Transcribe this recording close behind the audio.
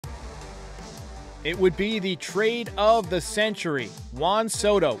It would be the trade of the century. Juan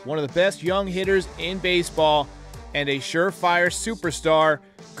Soto, one of the best young hitters in baseball and a surefire superstar,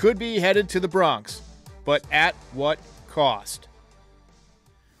 could be headed to the Bronx. But at what cost?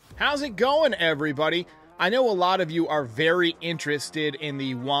 How's it going, everybody? I know a lot of you are very interested in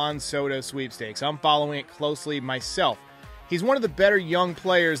the Juan Soto sweepstakes. I'm following it closely myself. He's one of the better young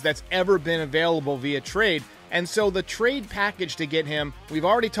players that's ever been available via trade, and so the trade package to get him, we've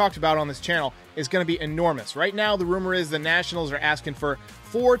already talked about on this channel, is going to be enormous. Right now, the rumor is the Nationals are asking for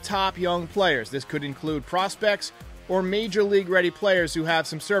 4 top young players. This could include prospects or major league ready players who have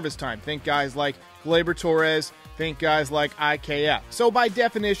some service time. Think guys like Gleyber Torres, think guys like IKF. So by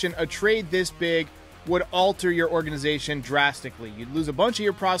definition, a trade this big would alter your organization drastically. You'd lose a bunch of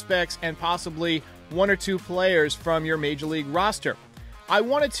your prospects and possibly 1 or 2 players from your major league roster. I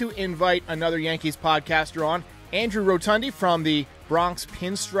wanted to invite another Yankees podcaster on, Andrew Rotundi from the Bronx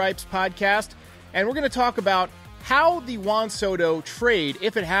Pinstripes podcast, and we're going to talk about how the Juan Soto trade,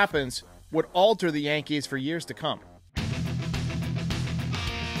 if it happens, would alter the Yankees for years to come.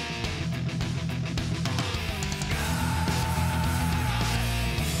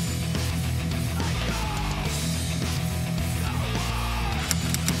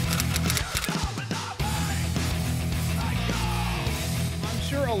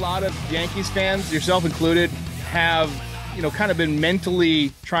 A lot of Yankees fans, yourself included, have, kind of been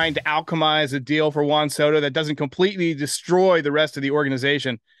mentally trying to alchemize a deal for Juan Soto that doesn't completely destroy the rest of the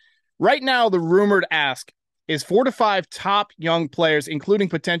organization. Right now, the rumored ask is 4 to 5 top young players, including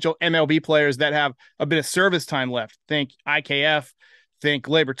potential MLB players that have a bit of service time left. Think IKF, think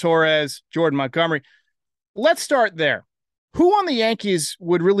Gleyber Torres, Jordan Montgomery. Let's start there. Who on the Yankees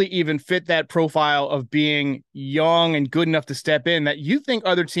would really even fit that profile of being young and good enough to step in that you think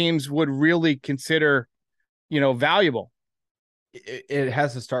other teams would really consider, valuable? It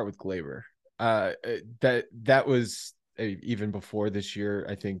has to start with Gleyber. That was even before this year.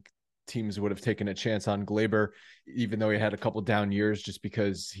 I think teams would have taken a chance on Gleyber, even though he had a couple down years, just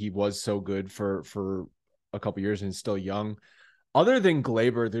because he was so good for a couple years and still young. Other than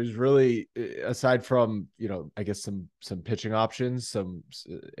Gleyber, there's really, aside from, I guess some pitching options, some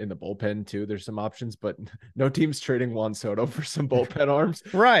in the bullpen too, there's some options, but no team's trading Juan Soto for some bullpen arms.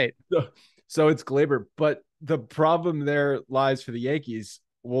 Right. So it's Gleyber. But the problem there lies for the Yankees.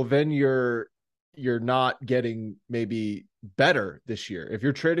 Well, then you're not getting maybe better this year. If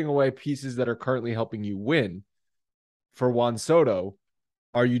you're trading away pieces that are currently helping you win for Juan Soto,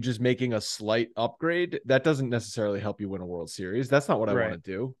 are you just making a slight upgrade? That doesn't necessarily help you win a World Series. That's not what I want to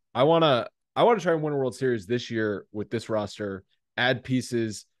do. I want to try and win a World Series this year with this roster, add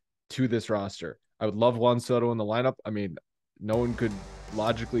pieces to this roster. I would love Juan Soto in the lineup. I mean, no one could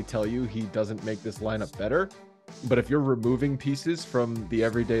logically tell you he doesn't make this lineup better. But if you're removing pieces from the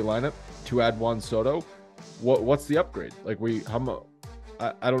everyday lineup to add Juan Soto, what's the upgrade? Like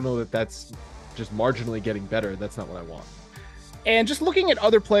I don't know that that's just marginally getting better. That's not what I want. And just looking at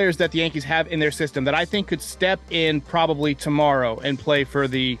other players that the Yankees have in their system that I think could step in probably tomorrow and play for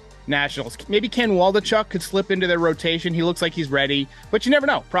the Nationals. Maybe Ken Waldichuk could slip into their rotation. He looks like he's ready, but you never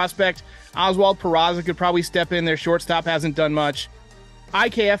know. Prospect Oswald Peraza could probably step in. Their shortstop hasn't done much.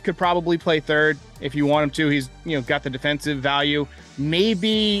 IKF could probably play third if you want him to. He's, got the defensive value.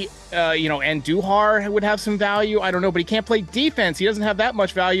 Maybe, Andujar would have some value. I don't know, but he can't play defense. He doesn't have that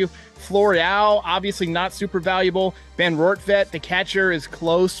much value. Florial, obviously not super valuable. Ben Rortvedt, the catcher, is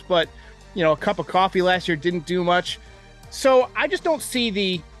close, but, a cup of coffee last year didn't do much. So I just don't see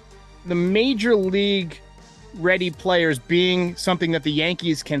the major league ready players being something that the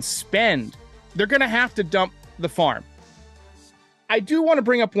Yankees can spend. They're going to have to dump the farm. I do want to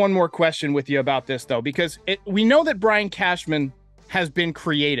bring up one more question with you about this, though, because we know that Brian Cashman has been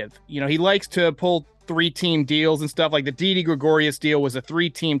creative. He likes to pull 3-team deals and stuff. Like the Didi Gregorius deal was a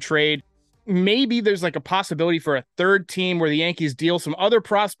 3-team trade. Maybe there's like a possibility for a 3rd team where the Yankees deal some other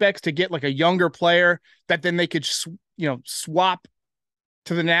prospects to get like a younger player that then they could, swap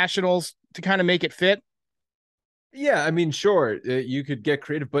to the Nationals to kind of make it fit. Yeah, I mean, sure, you could get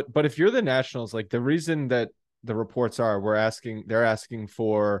creative, but if you're the Nationals, like the reason that the reports are they're asking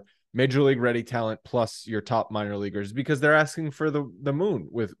for major league ready talent plus your top minor leaguers because they're asking for the moon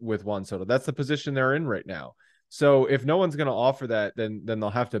with Juan Soto. That's the position they're in right now. So if no one's going to offer that, then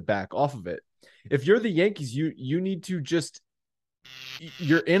they'll have to back off of it. If you're the Yankees, you need to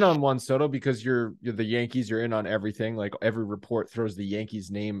you're in on Juan Soto because you're the Yankees. You're in on everything. Like every report throws the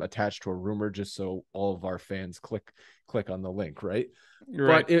Yankees name attached to a rumor just so all of our fans click on the link, right?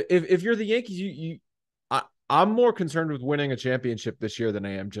 Right. But if you're the Yankees, I'm more concerned with winning a championship this year than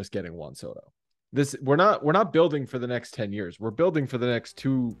I am just getting Juan Soto. We're not building for the next 10 years. We're building for the next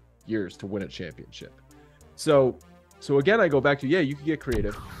 2 years to win a championship. So again, I go back to, yeah, you could get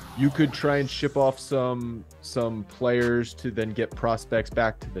creative. You could try and ship off some players to then get prospects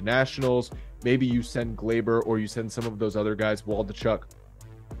back to the Nationals. Maybe you send Glaber, or you send some of those other guys, Waldichuk,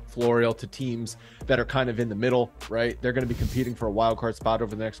 Florial, to teams that are kind of in the middle, right? They're going to be competing for a wild card spot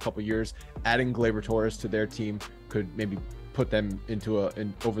over the next couple of years. Adding Glaber Torres to their team could maybe put them into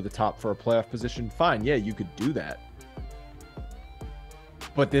over the top for a playoff position. Fine, yeah, you could do that.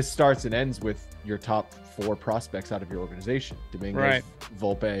 But this starts and ends with your top 4 prospects out of your organization. Dominguez, right.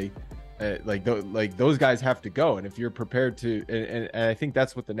 Volpe, like those guys have to go. And if you're prepared to, and I think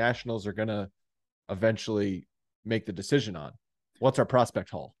that's what the Nationals are going to eventually make the decision on. What's our prospect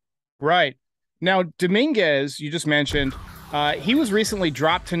haul? Right. Now, Dominguez, you just mentioned, he was recently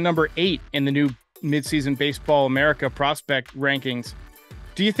dropped to number 8 in the new midseason Baseball America prospect rankings.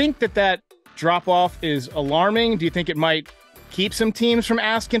 Do you think that drop off is alarming? Do you think it might keep some teams from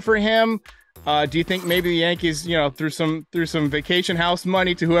asking for him? Do you think maybe the Yankees, through some vacation house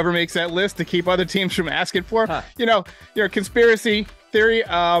money to whoever makes that list to keep other teams from asking for him? Conspiracy theory.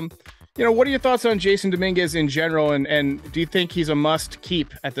 What are your thoughts on Jason Dominguez in general? And do you think he's a must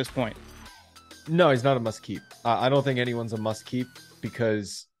keep at this point? No, he's not a must keep. I don't think anyone's a must keep,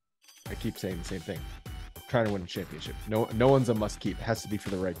 because I keep saying the same thing. Trying to win a championship. No one's a must keep. It has to be for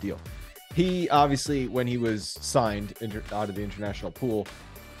the right deal. He obviously, when he was signed out of the international pool,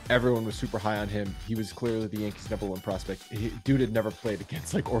 everyone was super high on him. He was clearly the Yankees' #1 prospect. Dude had never played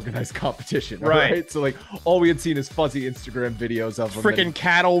against organized competition, right? So all we had seen is fuzzy Instagram videos of him. Freaking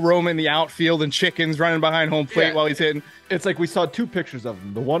cattle roaming the outfield and chickens running behind home plate while he's hitting. It's like we saw 2 pictures of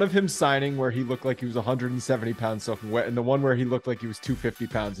him. The one of him signing where he looked like he was 170 pounds soaking wet, and the one where he looked like he was 250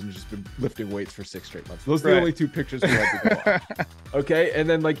 pounds and just been lifting weights for 6 straight months. Those are the only 2 pictures we had to go on. Okay, and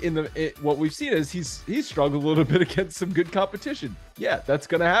then what we've seen is he's struggled a little bit against some good competition. Yeah, that's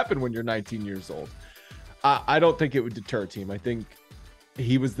gonna happen when you're 19 years old. I don't think it would deter a team. I think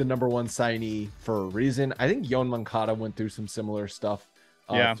he was the #1 signee for a reason. I think Yoan Moncada went through some similar stuff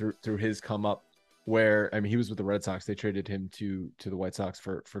through his come up, where he was with the Red Sox. They traded him to the White Sox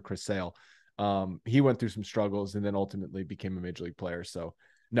for Chris Sale. He went through some struggles and then ultimately became a major league player. So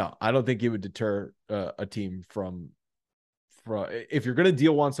no, I don't think it would deter a team from if you're going to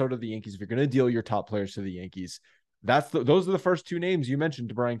deal Juan Soto to the Yankees, if you're going to deal your top players to the Yankees. Those are the first 2 names you mentioned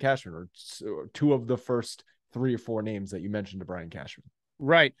to Brian Cashman, or 2 of the first 3 or 4 names that you mentioned to Brian Cashman.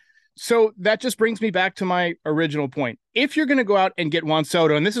 Right. So that just brings me back to my original point. If you're going to go out and get Juan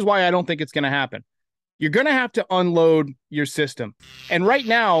Soto, and this is why I don't think it's going to happen, you're going to have to unload your system. And right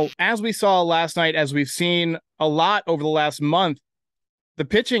now, as we saw last night, as we've seen a lot over the last month, the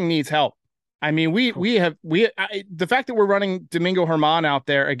pitching needs help. I mean, the fact that we're running Domingo Germán out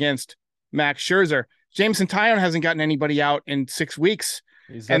there against Max Scherzer, Jameson Taillon hasn't gotten anybody out in 6 weeks.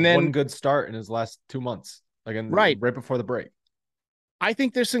 He's had one good start in his last 2 months, right before the break. I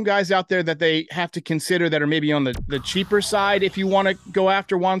think there's some guys out there that they have to consider that are maybe on the cheaper side if you want to go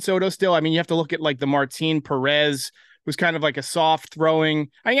after Juan Soto still. I mean, you have to look at the Martin Perez, who's kind of like a soft throwing.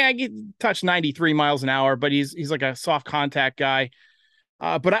 I get touched 93 miles an hour, but he's like a soft contact guy.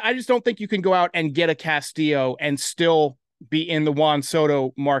 But I just don't think you can go out and get a Castillo and still be in the Juan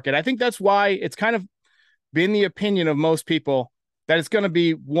Soto market. I think that's why it's kind of been the opinion of most people that it's going to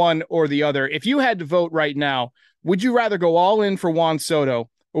be one or the other. If you had to vote right now, would you rather go all in for Juan Soto,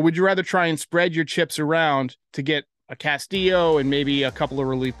 or would you rather try and spread your chips around to get a Castillo and maybe a couple of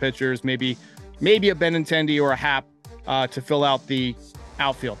relief pitchers, maybe a Benintendi or a Happ to fill out the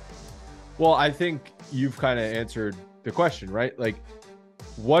outfield? Well, I think you've kind of answered the question, right?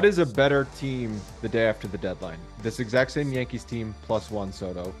 What is a better team the day after the deadline? This exact same Yankees team plus Juan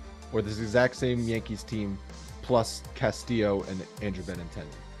Soto, or this exact same Yankees team plus Castillo and Andrew Benintendi,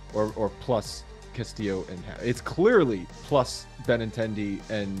 or plus Castillo and it's clearly plus Benintendi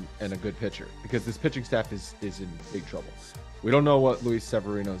and a good pitcher, because this pitching staff is in big trouble. We don't know what Luis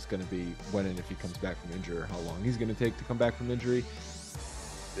Severino is going to be when and if he comes back from injury, or how long he's going to take to come back from injury.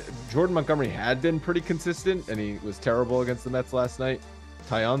 Jordan Montgomery had been pretty consistent, and he was terrible against the Mets last night.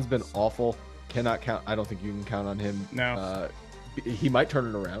 Taillon's been awful. Cannot count. I don't think you can count on him. No. He might turn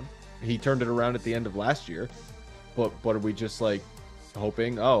it around. He turned it around at the end of last year, but are we just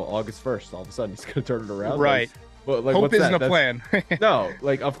hoping, August 1st, all of a sudden he's going to turn it around? Right. But hope isn't a plan. No,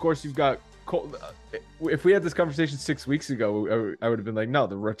 of course you've got Cole. If we had this conversation 6 weeks ago, I would have been no,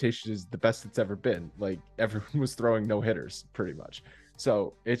 the rotation is the best it's ever been. Everyone was throwing no hitters pretty much.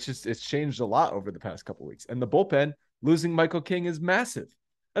 So it's changed a lot over the past couple weeks. And the bullpen, losing Michael King is massive.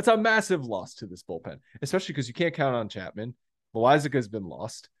 That's a massive loss to this bullpen, especially because you can't count on Chapman. Loizaga has been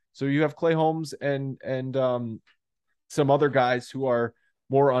lost. So you have Clay Holmes and some other guys who are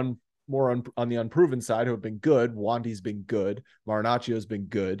more more on the unproven side who have been good. Wandy's been good. Marinaccio's been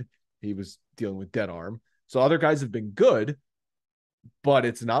good. He was dealing with dead arm. So other guys have been good, but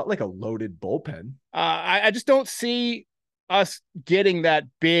it's not like a loaded bullpen. I just don't see us getting that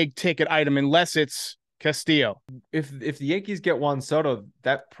big ticket item unless it's Castillo. If the Yankees get Juan Soto,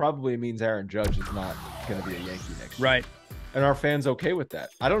 that probably means Aaron Judge is not going to be a Yankee next year. Right. And our fans okay with that?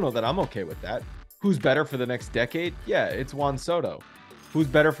 I don't know that I'm okay with that. Who's better for the next decade? Yeah, it's Juan Soto. Who's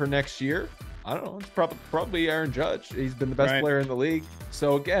better for next year? I don't know. It's probably Aaron Judge. He's been the best player in the league.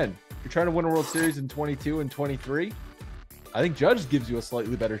 So again, you're trying to win a World Series in 22 and 23. I think Judge gives you a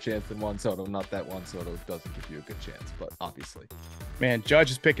slightly better chance than Juan Soto. Not that Juan Soto doesn't give you a good chance, but obviously. Man,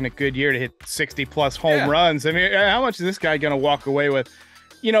 Judge is picking a good year to hit 60-plus home runs. I mean, how much is this guy going to walk away with?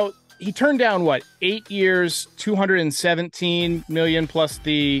 You know, he turned down, what, 8 years, $217 million plus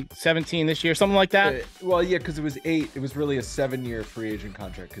the 17 this year, something like that? Well, yeah, because it was 8. It was really a 7-year free agent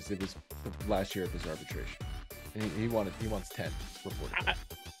contract because it was the last year of his arbitration. And he wants 10, reportedly.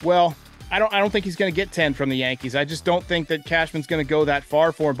 Well, I don't think he's going to get 10 from the Yankees. I just don't think that Cashman's going to go that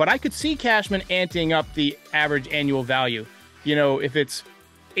far for him. But I could see Cashman anteing up the average annual value. You know, if it's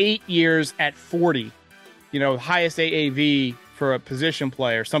 8 years at 40, you know, highest AAV for a position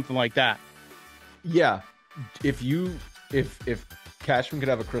player, something like that. Yeah. If Cashman could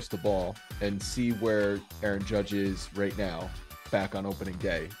have a crystal ball and see where Aaron Judge is right now, back on opening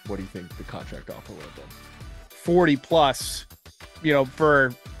day, what do you think the contract offer would have been? 40 plus, you know,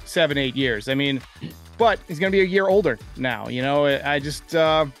 for 7-8 years. I mean, but he's going to be a year older now. You know, I just.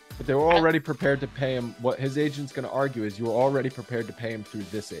 But they were already prepared to pay him. What his agent's going to argue is you were already prepared to pay him through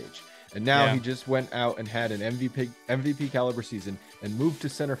this age. And now he just went out and had an MVP caliber season and moved to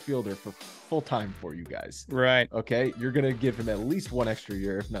center fielder for full time for you guys. Right. Okay. You're going to give him at least 1 extra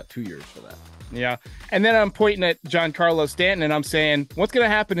year, if not 2 years for that. Yeah. And then I'm pointing at Giancarlo Stanton and I'm saying, what's going to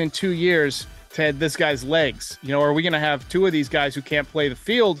happen in 2 years to this guy's legs? You know, are we going to have 2 of these guys who can't play the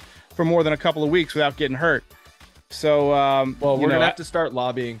field for more than a couple of weeks without getting hurt? So, well, we're going to have to start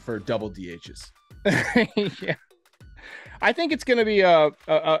lobbying for double DHs. Yeah. I think it's going to be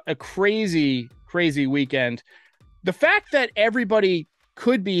a crazy, crazy weekend. The fact that everybody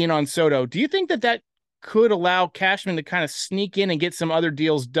could be in on Soto, do you think that could allow Cashman to kind of sneak in and get some other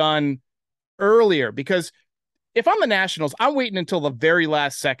deals done earlier? Because if I'm the Nationals, I'm waiting until the very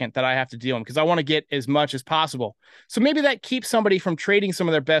last second that I have to deal him because I want to get as much as possible. So maybe that keeps somebody from trading some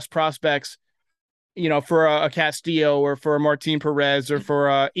of their best prospects, you know, for a Castillo or for a Martin Perez or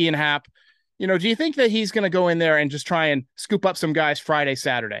for Ian Happ. You know, do you think that he's going to go in there and just try and scoop up some guys Friday,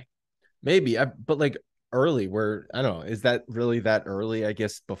 Saturday? Maybe, but like early, I don't know, is that really that early? I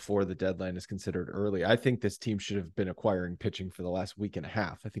guess before the deadline is considered early. I think this team should have been acquiring pitching for the last week and a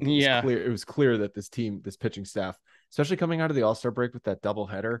half. I think it was clear that this pitching staff, especially coming out of the All-Star break with that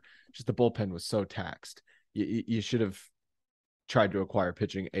doubleheader, just the bullpen was so taxed. You should have tried to acquire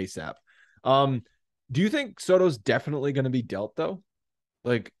pitching ASAP. Do you think Soto's definitely going to be dealt though?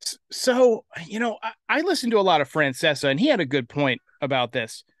 Like, so, you know, I listened to a lot of Francesa and he had a good point about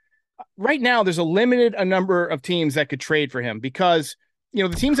this. Right now, there's a limited number of teams that could trade for him because, you know,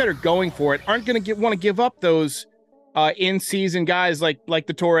 the teams that are going for it aren't going to want to give up those in-season guys like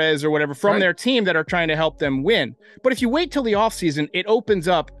the Torres or whatever from their team that are trying to help them win. But if you wait till the offseason, it opens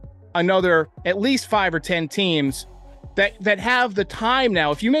up another at least 5 or 10 teams that have the time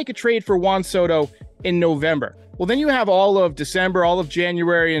now. If you make a trade for Juan Soto in November, well, then you have all of December, all of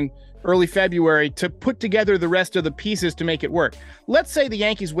January, and early February to put together the rest of the pieces to make it work. Let's say the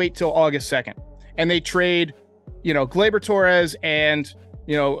Yankees wait till August 2nd and they trade, you know, Gleyber Torres and,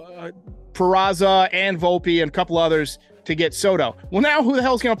 you know, Peraza and Volpe and a couple others to get Soto. Well, now who the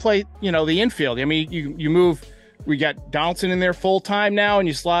hell's going to play, you know, the infield? I mean, you move, we got Donaldson in there full time now and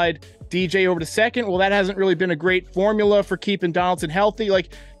you slide DJ over to second. Well, that hasn't really been a great formula for keeping Donaldson healthy.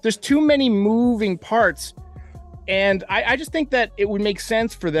 Like, there's too many moving parts. And I just think that it would make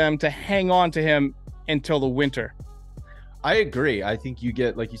sense for them to hang on to him until the winter. I agree. I think you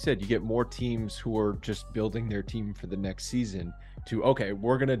get, like you said, you get more teams who are just building their team for the next season to, okay,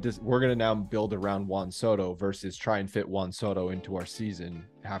 we're gonna now build around Juan Soto versus try and fit Juan Soto into our season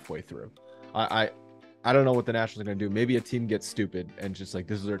halfway through. I don't know what the Nationals are gonna do. Maybe a team gets stupid and just like,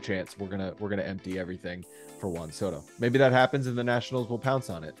 this is our chance. We're gonna empty everything for Juan Soto. Maybe that happens and the Nationals will pounce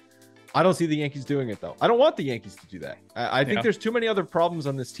on it. I don't see the Yankees doing it though. I don't want the Yankees to do that. I think there's too many other problems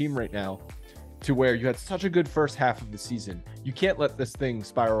on this team right now to where you had such a good first half of the season. You can't let this thing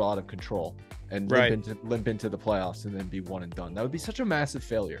spiral out of control and limp into the playoffs and then be one and done. That would be such a massive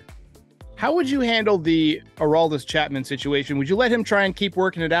failure. How would you handle the Aroldis Chapman situation? Would you let him try and keep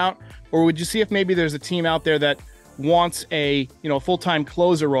working it out? Or would you see if maybe there's a team out there that wants a full-time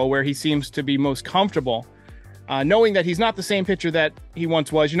closer role where he seems to be most comfortable. Knowing that he's not the same pitcher that he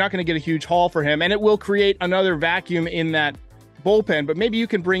once was, you're not going to get a huge haul for him, and it will create another vacuum in that bullpen. But maybe you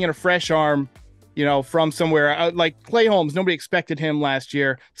can bring in a fresh arm, from somewhere like Clay Holmes. Nobody expected him last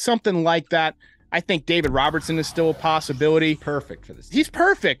year. Something like that. I think David Robertson is still a possibility. Perfect for this team. He's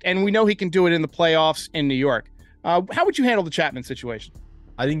perfect, and we know he can do it in the playoffs in New York. How would you handle the Chapman situation?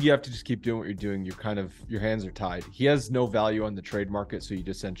 I think you have to just keep doing what you're doing. Your hands are tied. He has no value on the trade market, so you'd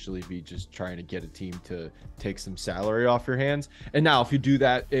essentially be just trying to get a team to take some salary off your hands. And now, if you do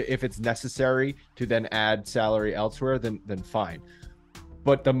that, if it's necessary to then add salary elsewhere, then fine.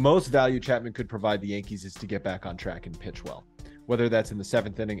 But the most value Chapman could provide the Yankees is to get back on track and pitch well, whether that's in the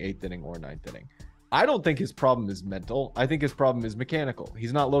 7th inning, 8th inning, or 9th inning. I don't think his problem is mental. I think his problem is mechanical.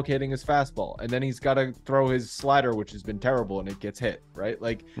 He's not locating his fastball, and then he's got to throw his slider, which has been terrible, and it gets hit, right?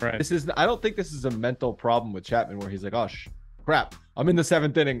 I don't think this is a mental problem with Chapman where he's like, oh, crap, I'm in the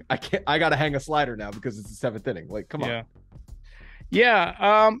 7th inning. I got to hang a slider now because it's the 7th inning. Like, come on.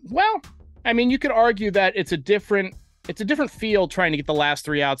 Yeah. Well, I mean, you could argue that it's a different feel trying to get the last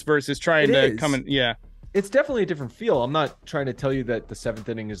 3 outs versus trying to come in. Yeah. It's definitely a different feel. I'm not trying to tell you that the 7th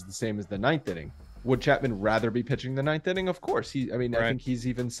inning is the same as the 9th inning. Would Chapman rather be pitching the 9th inning? Of course. I think he's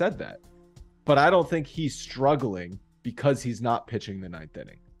even said that. But I don't think he's struggling because he's not pitching the 9th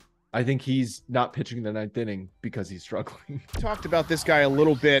inning. I think he's not pitching the 9th inning because he's struggling. Talked about this guy a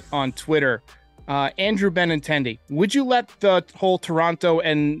little bit on Twitter. Andrew Benintendi. Would you let the whole Toronto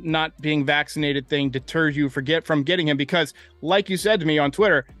and not being vaccinated thing deter you from getting him? Because, like you said to me on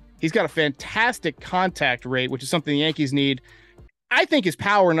Twitter, he's got a fantastic contact rate, which is something the Yankees need. I think his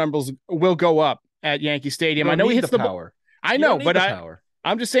power numbers will go up at Yankee Stadium. I know he hits the power. I know, but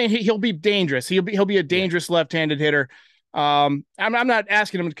I'm just saying he'll be dangerous. He'll be a dangerous left-handed hitter. I'm not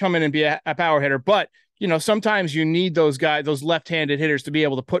asking him to come in and be a power hitter, but sometimes you need those guys, those left-handed hitters, to be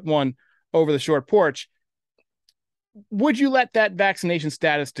able to put one over the short porch. Would you let that vaccination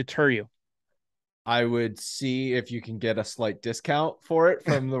status deter you? I would see if you can get a slight discount for it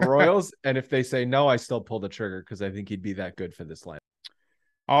from the Royals. And if they say no, I still pull the trigger because I think he'd be that good for this line.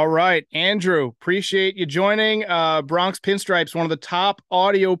 All right, Andrew, appreciate you joining. Bronx Pinstripes, one of the top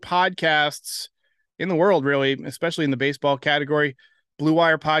audio podcasts in the world, really, especially in the baseball category. Blue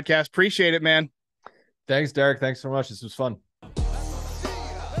Wire podcast. Appreciate it, man. Thanks, Derek. Thanks so much. This was fun.